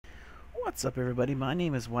What's up, everybody? My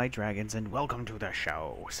name is White Dragons, and welcome to the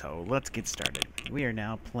show. So let's get started. We are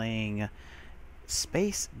now playing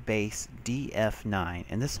SpaceBase DF9,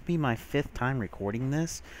 and this will be my 5th time recording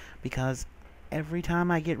this because every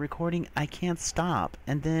time I get recording, I can't stop,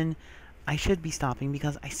 and then I should be stopping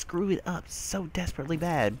because I screw it up so desperately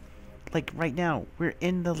bad. Like right now, we're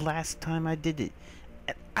in the last time I did it.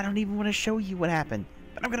 I don't even want to show you what happened,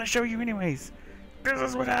 but I'm gonna show you anyways. This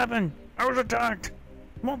is what happened. I was attacked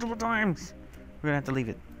multiple times. We're gonna have to leave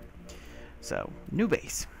it. So, new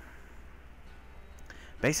base.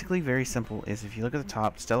 Basically, very simple. Is if you look at the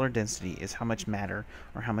top, stellar density is how much matter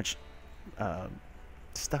or how much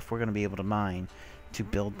stuff we're gonna be able to mine to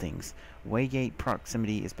build things. Waygate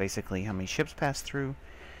proximity is basically how many ships pass through.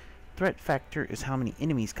 Threat factor is how many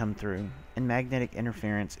enemies come through, and magnetic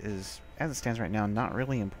interference is, as it stands right now, not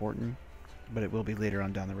really important, but it will be later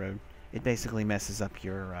on down the road. It basically messes up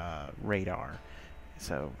your radar.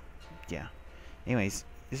 So, yeah. Anyways,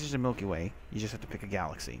 this is the Milky Way. You just have to pick a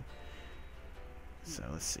galaxy. So,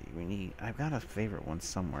 let's see. I've got a favorite one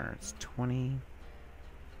somewhere. It's 20...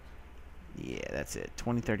 Yeah, that's it.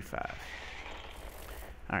 2035.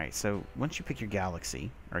 Alright, so once you pick your galaxy,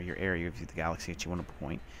 or your area of the galaxy that you want to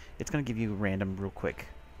point, it's going to give you a random, real quick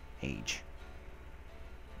age.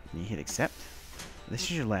 And you hit accept. This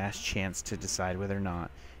is your last chance to decide whether or not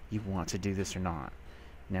you want to do this or not.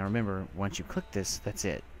 Now remember, once you click this, that's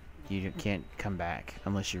it. You can't come back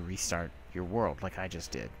unless you restart your world like I just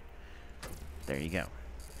did. There you go.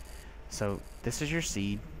 So this is your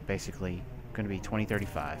seed, basically going to be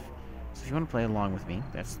 2035. So if you want to play along with me,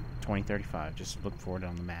 that's 2035. Just look for it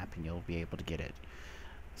on the map and you'll be able to get it.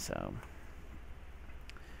 So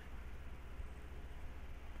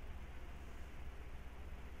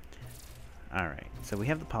alright, so we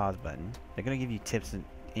have the pause button. They're going to give you tips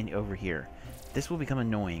in over here. This will become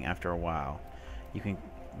annoying after a while. You can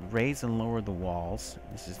raise and lower the walls.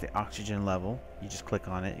 This is the oxygen level. You just click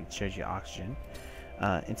on it, it shows you oxygen.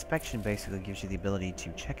 Inspection basically gives you the ability to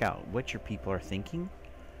check out what your people are thinking,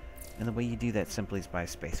 and the way you do that simply is by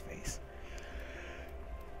SpaceBase.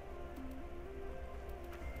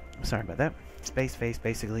 Sorry about that. SpaceBase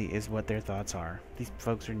basically is what their thoughts are. These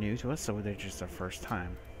folks are new to us, so they're just their first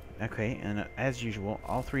time. Okay, and as usual,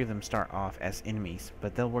 all three of them start off as enemies,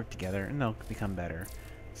 but they'll work together and they'll become better.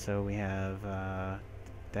 So we have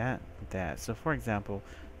that. So for example,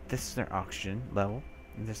 this is their oxygen level,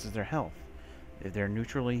 and this is their health. If they're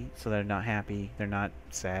neutrally, so they're not happy, they're not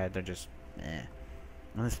sad, they're just eh.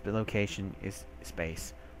 And this location is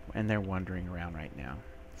space, and they're wandering around right now.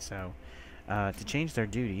 So to change their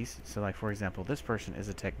duties, so like for example, this person is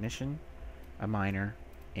a technician, a miner,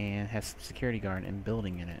 and has security guard and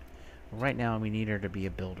building in it. Right now we need her to be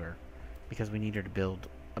a builder because we need her to build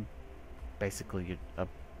basically a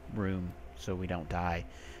room so we don't die.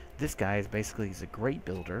 This guy is basically he's a great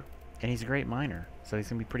builder and he's a great miner, so he's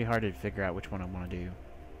gonna be pretty hard to figure out which one I want to do.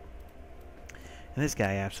 And this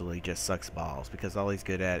guy absolutely just sucks balls because all he's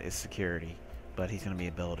good at is security, but he's gonna be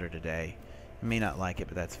a builder today. He may not like it,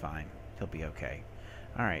 but that's fine. He'll be okay.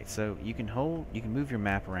 Alright, so you can move your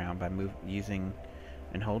map around by using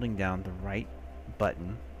and holding down the right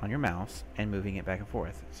button on your mouse and moving it back and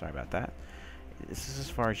forth. Sorry about that. This is as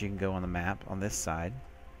far as you can go on the map on this side,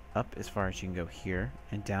 up as far as you can go here,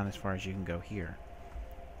 and down as far as you can go here.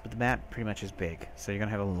 But the map pretty much is big, so you're going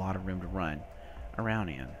to have a lot of room to run around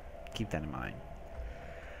in. Keep that in mind.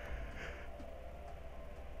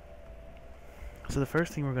 So the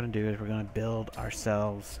first thing we're going to do is we're going to build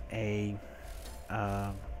ourselves a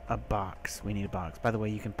box. We need a box. By the way,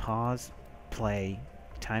 you can pause, play,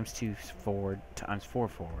 ×2 forward, ×4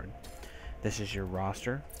 forward. This is your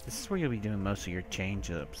roster. This is where you'll be doing most of your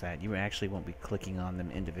change-ups at. You actually won't be clicking on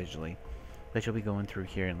them individually, but you'll be going through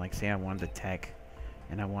here and like say I wanted a tech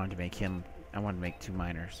and I wanted to make 2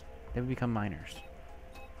 miners. They would become miners.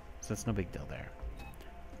 So it's no big deal there.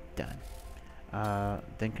 Done.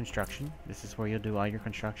 Then construction. This is where you'll do all your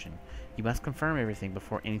construction. You must confirm everything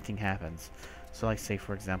before anything happens. So like say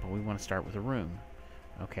for example we want to start with a room.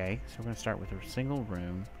 Okay, so we're going to start with a single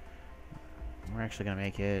room. We're actually going to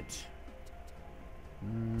make it...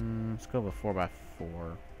 let's go with 4x4.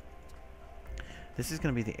 This is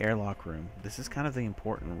going to be the airlock room. This is kind of the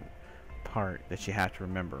important part that you have to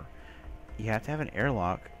remember. You have to have an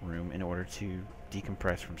airlock room in order to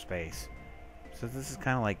decompress from space. So this is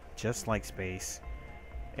kind of like just like space,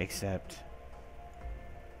 except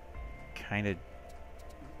kind of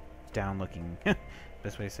down looking.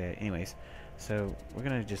 Best way to say it. Anyways, so we're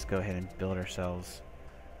gonna just go ahead and build ourselves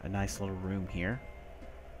a nice little room here,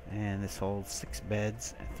 and this holds 6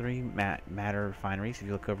 beds, 3 matter refineries. If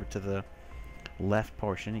you look over to the left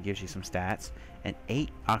portion, it gives you some stats, and 8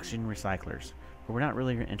 oxygen recyclers. But we're not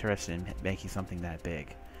really interested in making something that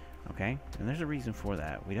big. Okay? And there's a reason for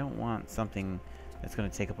that. We don't want something that's going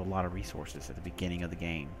to take up a lot of resources at the beginning of the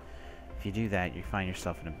game. If you do that, you find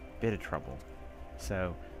yourself in a bit of trouble.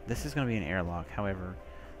 So, this is going to be an airlock. However,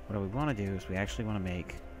 what we want to do is we actually want to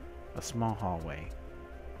make a small hallway.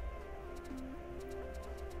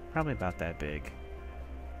 Probably about that big.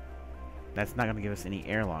 That's not going to give us any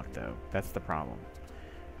airlock though. That's the problem.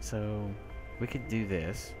 So we could do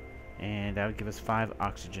this, and that would give us 5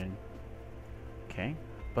 oxygen. Okay,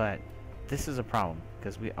 but this is a problem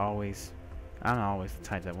because I'm always the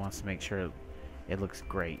type that wants to make sure it looks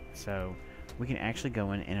great. So we can actually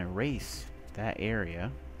go in and erase that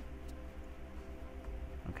area.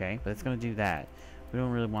 Okay, but it's going to do that. We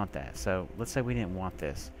don't really want that. So let's say we didn't want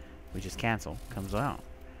this. We just cancel. Comes out.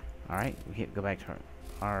 Alright, we go back to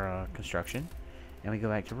our construction, and we go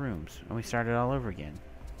back to rooms, and we start it all over again.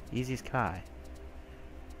 Easy as pie.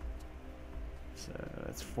 So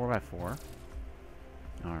that's 4x4.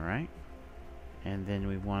 Alright, and then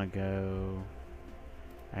we want to go,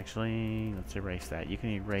 actually, let's erase that. You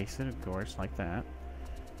can erase it, of course, like that,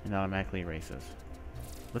 and automatically erases.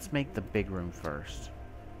 Let's make the big room first.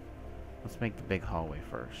 Let's make the big hallway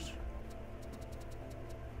first.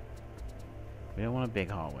 We don't want a big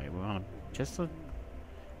hallway. We want just a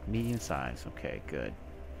medium size. Okay, good.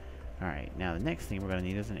 Alright, now the next thing we're going to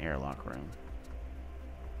need is an airlock room.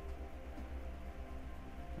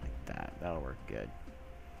 Like that. That'll work good.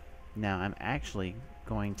 Now, I'm actually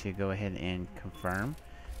going to go ahead and confirm.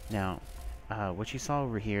 Now, what you saw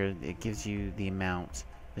over here, it gives you the amount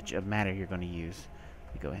of matter you're going to use.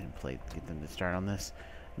 Let me go ahead and get them to start on this.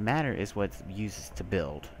 Matter is what uses to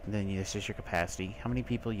build. And then this is your capacity, how many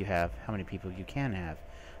people you have, how many people you can have,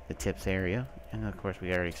 the tips area, and of course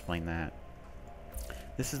we already explained that.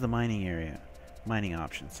 This is the mining area, mining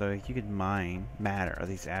option. So you could mine matter, or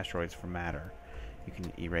these asteroids for matter. You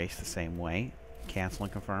can erase the same way, cancel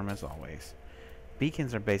and confirm as always.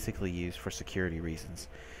 Beacons are basically used for security reasons.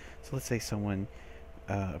 So let's say someone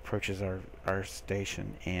approaches our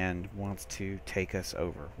station and wants to take us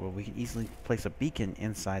over. Well, we can easily place a beacon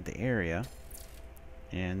inside the area,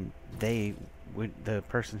 and the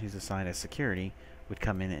person who's assigned as security would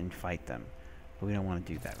come in and fight them. But we don't want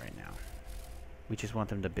to do that right now. We just want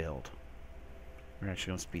them to build. We're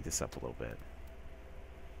actually going to speed this up a little bit.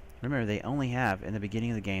 Remember, they only have, in the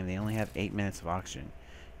beginning of the game, they only have 8 minutes of oxygen.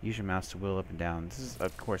 Use your mouse to wheel up and down. This is,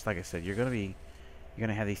 of course, like I said, you're going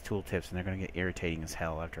to have these tooltips, and they're going to get irritating as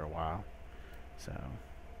hell after a while. So,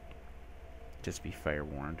 just be fair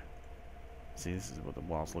warned. See, this is what the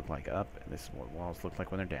walls look like up, and this is what walls look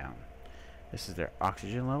like when they're down. This is their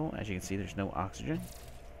oxygen level. As you can see, there's no oxygen.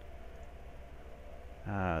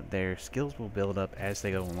 Their skills will build up as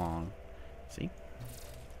they go along. See?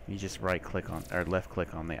 You just right-click on, or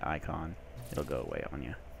left-click on the icon. It'll go away on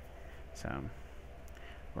you. So,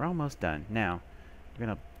 we're almost done. Now, we're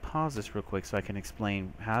going to pause this real quick so I can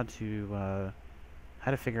explain how to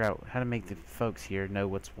figure out how to make the folks here know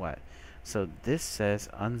what's what. So this says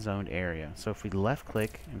unzoned area. So if we left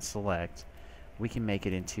click and select, we can make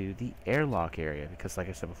it into the airlock area, because like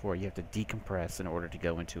I said before, you have to decompress in order to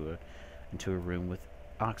go into a room with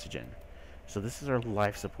oxygen. So this is our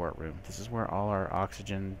life support room. This is where all our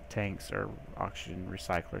oxygen tanks or oxygen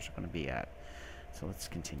recyclers are going to be at. So let's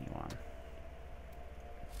continue on.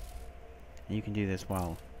 And you can do this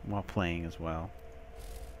while playing as well.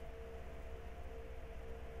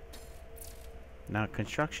 Now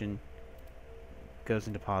construction goes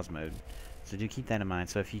into pause mode, so do keep that in mind.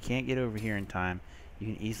 So if you can't get over here in time,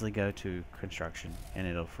 you can easily go to construction and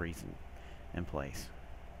it'll freeze in place.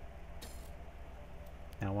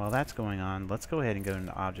 Now while that's going on, let's go ahead and go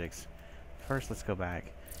into objects. First, let's go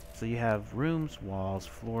back. So you have rooms, walls,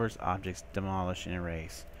 floors, objects, demolish, and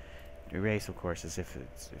erase. Erase, of course, is if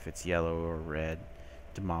it's yellow or red.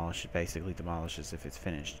 Demolish, it basically demolishes if it's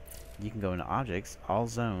finished. You can go into objects. All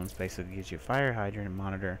zones basically gives you a fire hydrant, a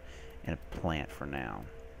monitor, and a plant for now.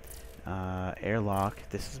 Airlock,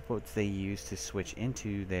 this is what they use to switch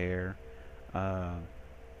into their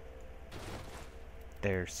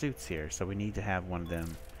suits here. So we need to have one of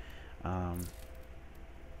them.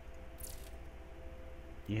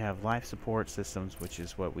 You have life support systems, which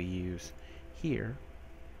is what we use here.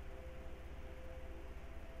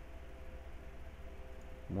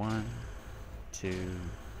 1, 2,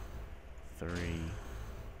 3,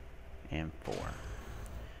 and 4.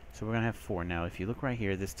 So we're going to have 4. Now if you look right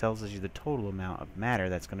here, this tells us you the total amount of matter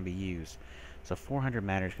that's going to be used. So 400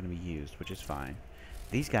 matter is going to be used, which is fine.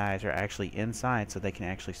 These guys are actually inside, so they can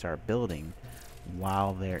actually start building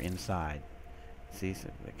while they're inside. See, so,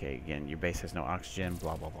 okay, again, your base has no oxygen,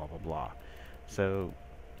 blah, blah, blah, blah, blah. So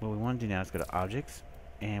what we want to do now is go to objects,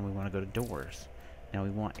 and we want to go to doors. Now we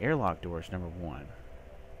want airlock doors, number 1.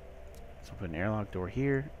 So put an airlock door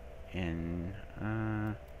here, and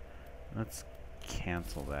let's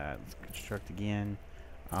cancel that. Let's construct again,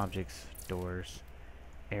 objects, doors,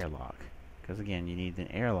 airlock. Because again, you need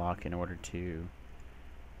an airlock in order to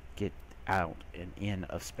get out and in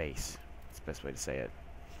of space. That's the best way to say it.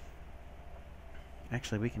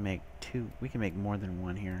 Actually, we can make more than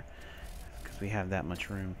one here because we have that much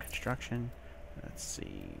room. Construction. Let's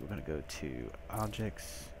see. We're going to go to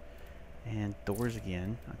objects and doors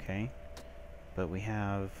again. Okay. But we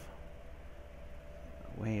have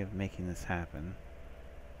a way of making this happen.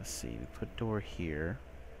 Let's see. We put door here.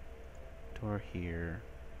 Door here.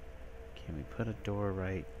 Can we put a door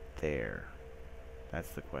right there?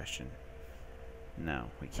 That's the question. No,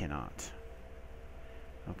 we cannot.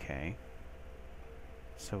 Okay.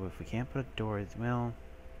 So if we can't put a door, well,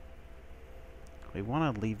 we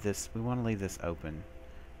want to leave this. We want to leave this open.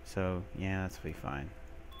 So yeah, that's be fine.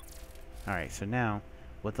 All right. So now,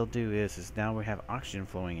 what they'll do is now we have oxygen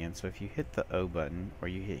flowing in. So if you hit the O button or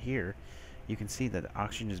you hit here, you can see that the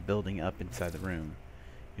oxygen is building up inside the room.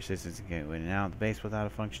 Your system's going in and out of the base without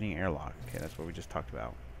a functioning airlock. Okay, that's what we just talked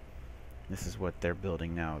about. This is what they're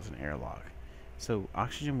building now, is an airlock. So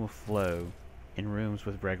oxygen will flow in rooms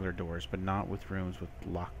with regular doors, but not with rooms with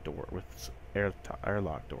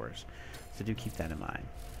airlock doors. So do keep that in mind.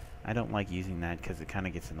 I don't like using that because it kind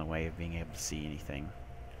of gets in the way of being able to see anything.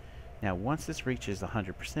 Now, once this reaches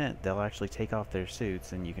 100%, they'll actually take off their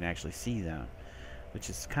suits and you can actually see them, which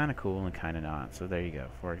is kind of cool and kind of not. So there you go.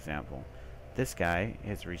 For example, this guy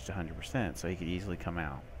has reached 100%, so he could easily come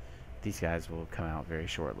out. These guys will come out very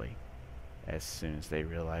shortly, as soon as they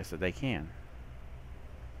realize that they can.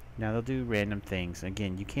 Now they'll do random things.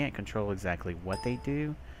 Again, you can't control exactly what they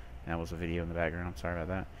do. That was a video in the background. I'm sorry about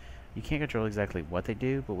that. You can't control exactly what they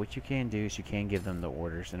do, but what you can do is you can give them the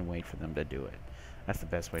orders and wait for them to do it. That's the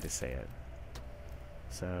best way to say it.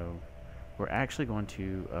 So we're actually going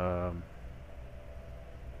to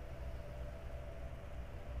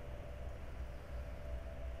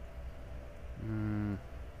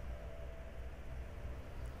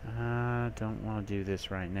I don't want to do this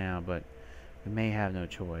right now, but we may have no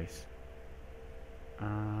choice.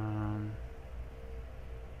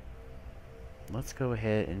 Let's go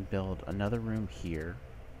ahead and build another room here,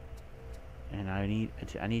 and I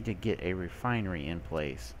need to get a refinery in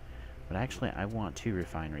place. But actually, I want 2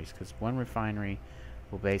 refineries because 1 refinery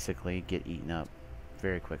will basically get eaten up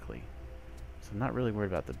very quickly. So I'm not really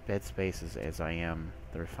worried about the bed spaces as I am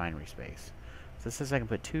the refinery space. So this says I can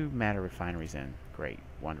put 2 matter refineries in. Great,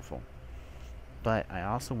 wonderful. But I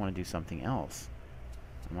also want to do something else.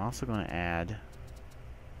 I'm also going to add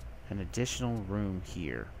an additional room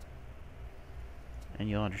here. And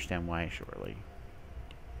you'll understand why shortly.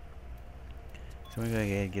 So we're going to go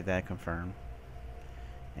ahead and get that confirmed.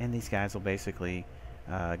 And these guys will basically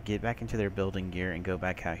get back into their building gear and go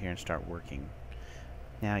back out here and start working.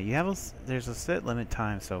 Now you have there's a set limit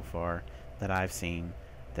time so far that I've seen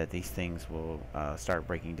that these things will start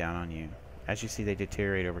breaking down on you. As you see, they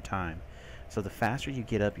deteriorate over time. So the faster you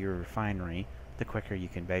get up your refinery, the quicker you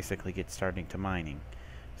can basically get starting to mining.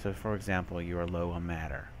 So for example, you are low on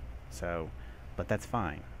matter. But that's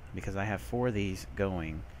fine because I have 4 of these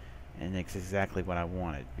going, and it's exactly what I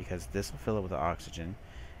wanted because this will fill it with the oxygen,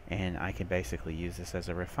 and I can basically use this as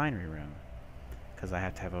a refinery room because I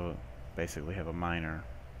have to basically have a miner.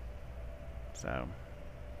 So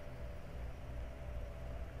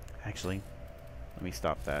actually, let me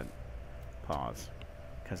stop that. Pause,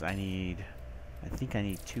 because I think I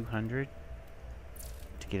need 200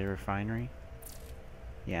 to get a refinery.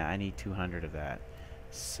 Yeah, I need 200 of that.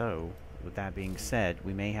 So with that being said,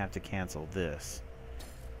 we may have to cancel this.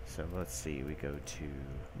 So let's see, we go to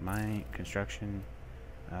my construction,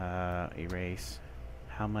 erase.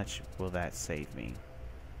 How much will that save me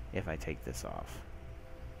if I take this off?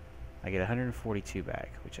 I get 142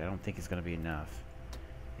 back, which I don't think is going to be enough,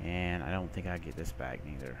 and I don't think I get this back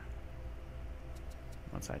neither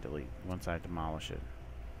once I demolish it.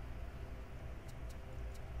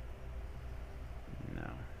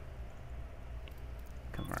 No.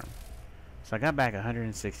 Confirm. So I got back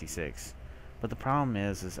 166, but the problem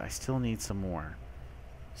is I still need some more.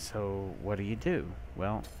 So what do?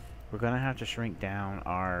 Well, we're gonna have to shrink down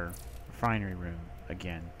our refinery room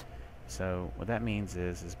again. So what that means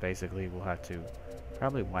is basically we'll have to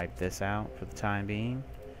probably wipe this out for the time being,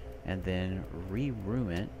 and then re-room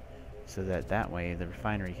it so that way the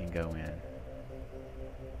refinery can go in.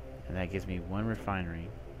 And that gives me 1 refinery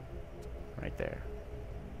right there.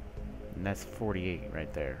 And that's 48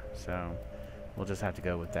 right there. So we'll just have to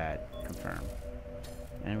go with that. Confirm.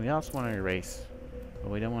 And we also want to erase,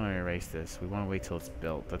 well, we don't want to erase this. We want to wait till it's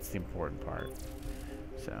built. That's the important part.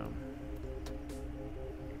 So,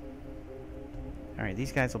 alright,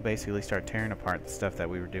 these guys will basically start tearing apart the stuff that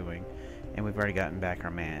we were doing. And we've already gotten back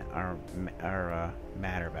our matter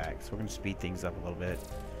back. So we're going to speed things up a little bit.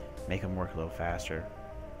 Make them work a little faster.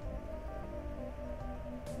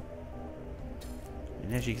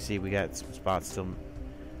 And as you can see, we got some spots still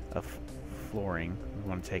of flooring we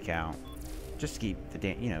want to take out, just to keep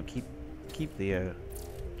the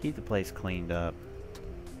keep the place cleaned up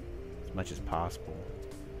as much as possible.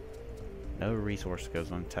 No resource goes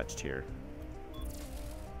untouched here.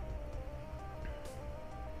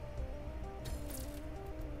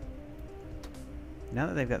 Now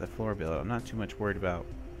that they've got the floor built, I'm not too much worried about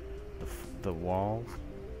the walls.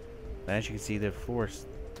 But as you can see, the floor's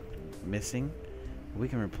missing. We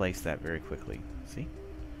can replace that very quickly. See?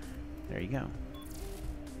 There you go.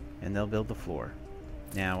 And they'll build the floor.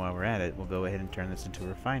 Now, while we're at it, we'll go ahead and turn this into a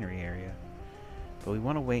refinery area. But we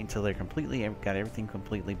want to wait until they're got everything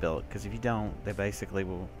completely built, because if you don't, they basically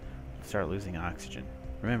will start losing oxygen.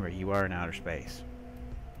 Remember, you are in outer space.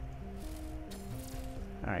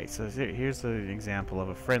 Alright, so here's an example of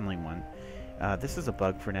a friendly one. This is a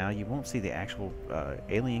bug for now. You won't see the actual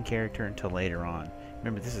alien character until later on.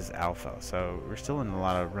 Remember, this is alpha, so we're still in a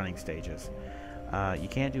lot of running stages. You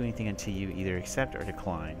can't do anything until you either accept or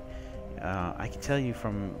decline. I can tell you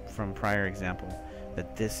from prior example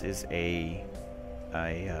that this is it's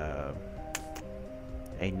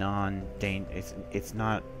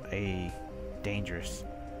not a dangerous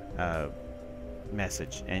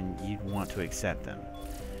message, and you'd want to accept them.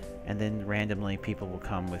 And then randomly people will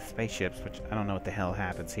come with spaceships, which I don't know what the hell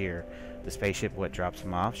happens here. The spaceship, what, drops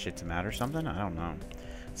them off, shits them out or something? I don't know.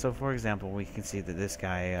 So for example, we can see that this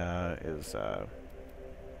guy is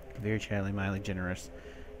very childly, mildly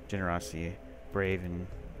generosity, brave, and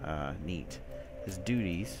neat. His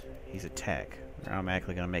duties, he's a tech. We're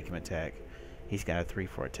automatically going to make him a tech. He's got a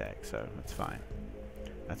 3-4 tech, so that's fine.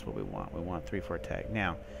 That's what we want. We want 3-4 tech.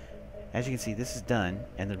 Now, as you can see, this is done,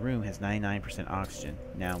 and the room has 99% oxygen.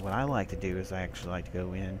 Now, what I like to do is I actually like to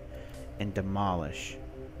go in and demolish.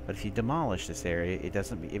 But if you demolish this area, it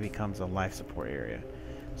becomes a life support area.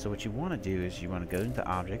 So what you want to do is you want to go into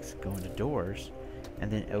objects, go into doors,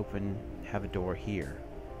 and then have a door here.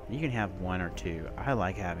 You can have 1 or 2. I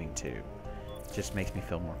like having 2. It just makes me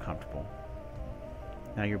feel more comfortable.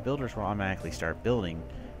 Now your builders will automatically start building,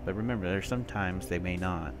 but remember, there's sometimes they may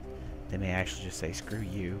not. They may actually just say, screw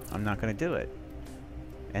you, I'm not going to do it.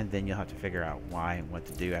 And then you'll have to figure out why and what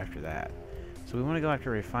to do after that. So we want to go after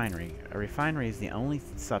a refinery. A refinery is the only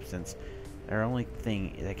substance, or only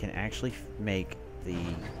thing that can actually make the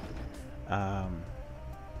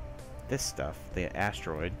this stuff, the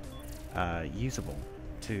asteroid, usable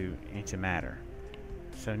into matter.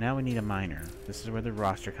 So now we need a miner. This is where the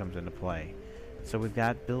roster comes into play. So we've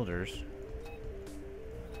got builders.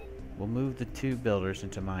 We'll move the 2 builders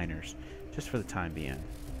into miners, just for the time being.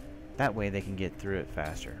 That way they can get through it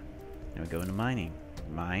faster. Then we go into mining.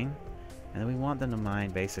 Mine. And then we want them to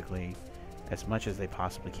mine basically as much as they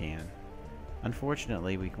possibly can.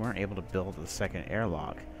 Unfortunately, we weren't able to build the second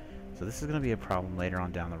airlock. So this is going to be a problem later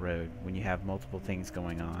on down the road when you have multiple things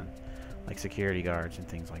going on, like security guards and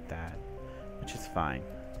things like that, which is fine.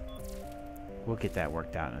 We'll get that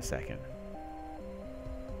worked out in a second.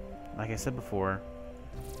 Like I said before,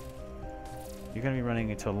 you're going to be running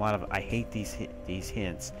into a lot of, I hate these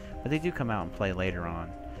hints, but they do come out and play later on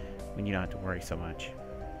when you don't have to worry so much.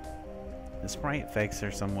 The sprite effects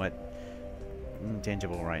are somewhat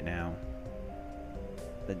intangible right now.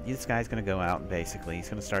 But this guy's going to go out and basically, he's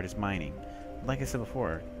going to start his mining. Like I said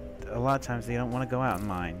before, a lot of times they don't want to go out and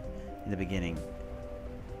mine in the beginning.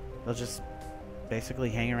 They'll just basically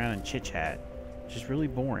hang around and chit-chat. It's just really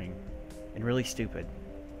boring and really stupid.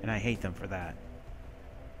 And I hate them for that.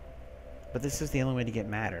 But this is the only way to get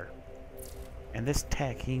matter. And this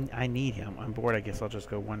tech, I need him on board. I guess I'll just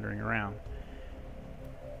go wandering around.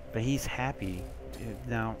 But he's happy.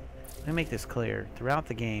 Now, let me make this clear. Throughout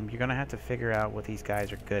the game, you're going to have to figure out what these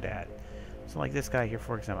guys are good at. So like this guy here,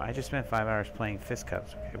 for example. I just spent 5 hours playing fist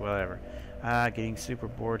cups. Okay, whatever. Getting super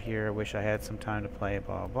bored here. I wish I had some time to play,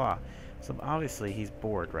 blah, blah. So obviously he's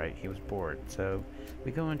bored, right? He was bored. So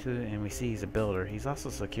we go into it and we see he's a builder. He's also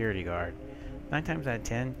a security guard. 9 times out of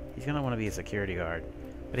 10, he's going to want to be a security guard.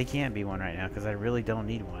 But he can't be one right now because I really don't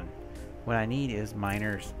need one. What I need is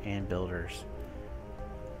miners and builders.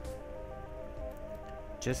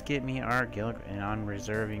 Just get me art, guild, and I'm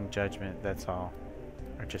reserving judgment, that's all.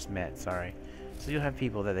 Or just met, sorry. So you'll have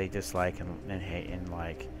people that they dislike and hate and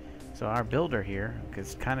like. So our builder here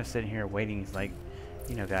is kind of sitting here waiting. He's like,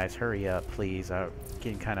 you know, guys, hurry up, please. I'm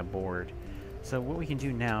getting kind of bored. So what we can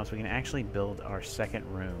do now is we can actually build our second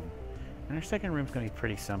room. And our second room is going to be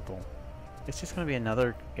pretty simple. It's just going to be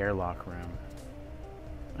another airlock room.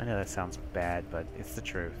 I know that sounds bad, but it's the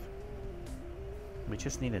truth. We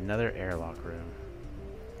just need another airlock room.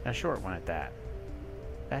 A short one at that.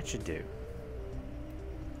 That should do.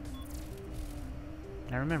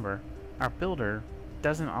 Now remember, our builder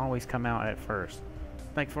doesn't always come out at first.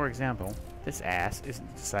 Like, for example, this ass is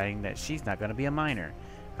deciding that she's not going to be a miner.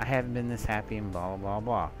 I haven't been this happy and blah blah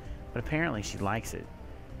blah. But apparently she likes it.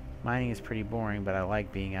 Mining is pretty boring, but I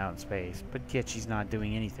like being out in space. But yet she's not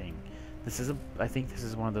doing anything. I think this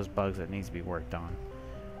is one of those bugs that needs to be worked on.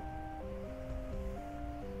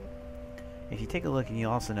 If you take a look, and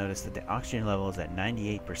you'll also notice that the oxygen level is at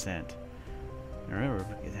 98%. And remember,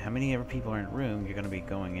 how many ever people are in a room, you're going to be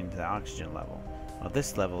going into the oxygen level. Well,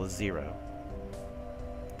 this level is 0.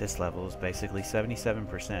 This level is basically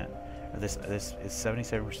 77%. This is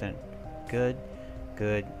 77% good,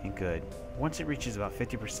 good, and good. Once it reaches about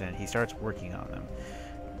 50%, he starts working on them.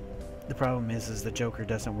 The problem is the Joker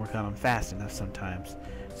doesn't work on them fast enough sometimes,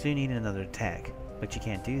 so you need another tech. But you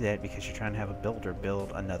can't do that because you're trying to have a builder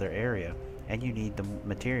build another area, and you need the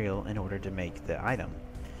material in order to make the item.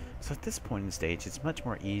 So at this point in the stage, it's much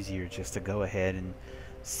more easier just to go ahead and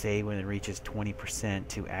say when it reaches 20%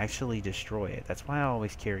 to actually destroy it. That's why I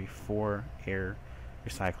always carry 4 air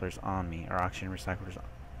recyclers on me, or oxygen recyclers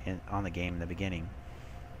on the game in the beginning.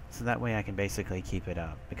 So that way I can basically keep it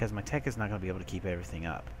up, because my tech is not going to be able to keep everything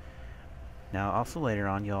up. Now also later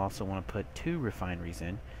on, you'll also want to put 2 refineries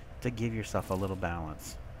in to give yourself a little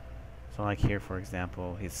balance. So like here, for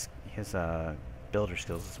example, his builder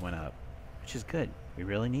skills just went up, which is good. We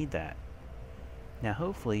really need that. Now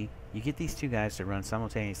hopefully you get these 2 guys to run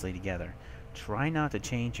simultaneously together. Try not to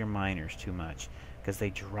change your miners too much, because they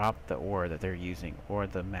drop the ore that they're using or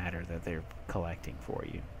the matter that they're collecting for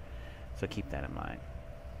you. So keep that in mind.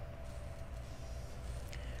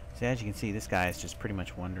 So as you can see, this guy is just pretty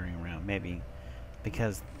much wandering around, maybe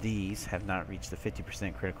because these have not reached the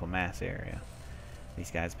 50% critical mass area.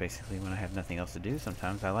 These guys basically, when I have nothing else to do,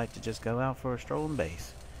 sometimes I like to just go out for a stroll in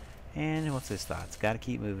base. And what's his thoughts? Gotta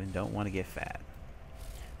keep moving, don't want to get fat.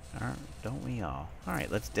 Alright, don't we all?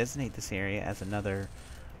 Alright, let's designate this area as another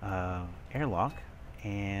airlock,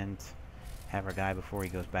 and have our guy, before he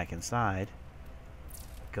goes back inside,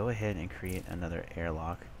 go ahead and create another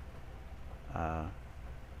airlock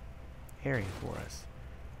area for us.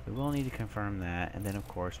 We will need to confirm that, and then of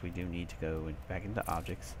course we do need to go back into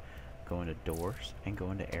objects, go into doors, and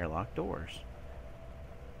go into airlock doors.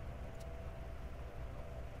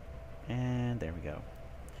 And there we go.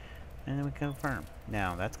 And then we confirm.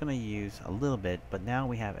 Now that's going to use a little bit, but now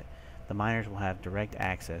we have it. The miners will have direct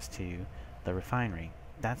access to the refinery.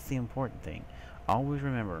 That's the important thing. Always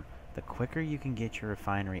remember, the quicker you can get your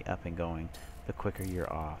refinery up and going, the quicker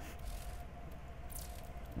you're off.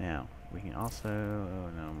 Now we can also, oh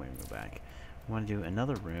no, I'm going to go back. We want to do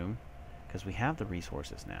another room, because we have the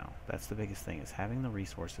resources now. That's the biggest thing, is having the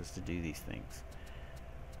resources to do these things.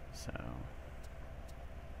 So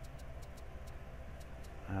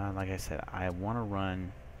like I said, I want to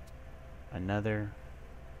run another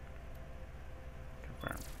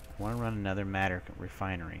matter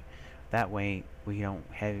refinery. That way we don't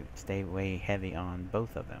stay way heavy on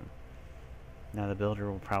both of them. Now the builder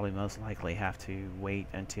will probably most likely have to wait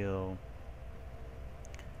until...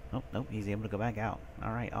 Oh, nope, he's able to go back out.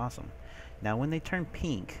 Alright, awesome. Now when they turn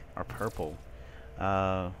pink or purple,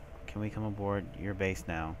 can we come aboard your base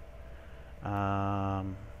now?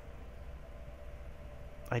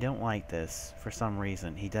 I don't like this for some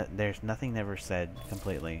reason. There's nothing never said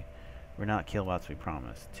completely. We're not kilowatts, we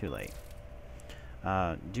promise. Too late.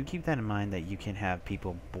 Do keep that in mind, that you can have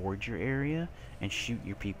people board your area and shoot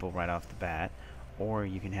your people right off the bat, or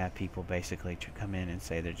you can have people basically to come in and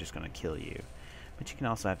say they're just going to kill you. But you can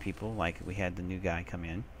also have people, like we had the new guy come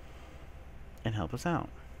in and help us out.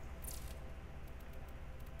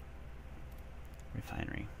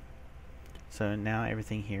 Refinery. So now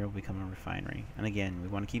everything here will become a refinery. And again, we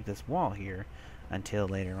want to keep this wall here until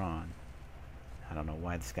later on. I don't know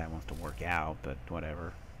why this guy wants to work out, but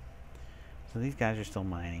whatever. So these guys are still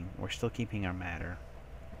mining. We're still keeping our matter.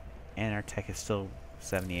 And our tech is still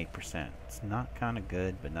 78%. It's not kind of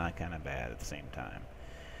good, but not kind of bad at the same time.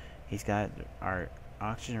 He's got our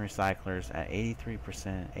oxygen recyclers at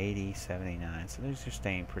 83%, 80, 79. So those are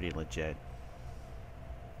staying pretty legit.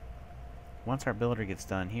 Once our builder gets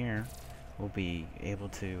done here, we'll be able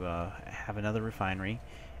to have another refinery,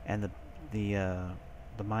 and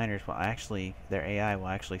the miners will actually, their AI will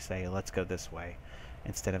actually say, let's go this way,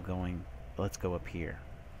 instead of going, let's go up here.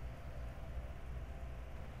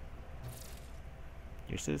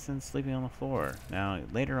 Your citizens sleeping on the floor. Now,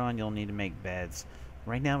 later on, you'll need to make beds.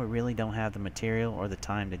 Right now, we really don't have the material or the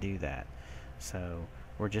time to do that. So,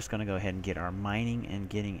 we're just going to go ahead and get our mining and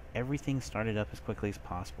getting everything started up as quickly as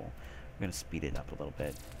possible. We're going to speed it up a little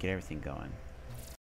bit, get everything going.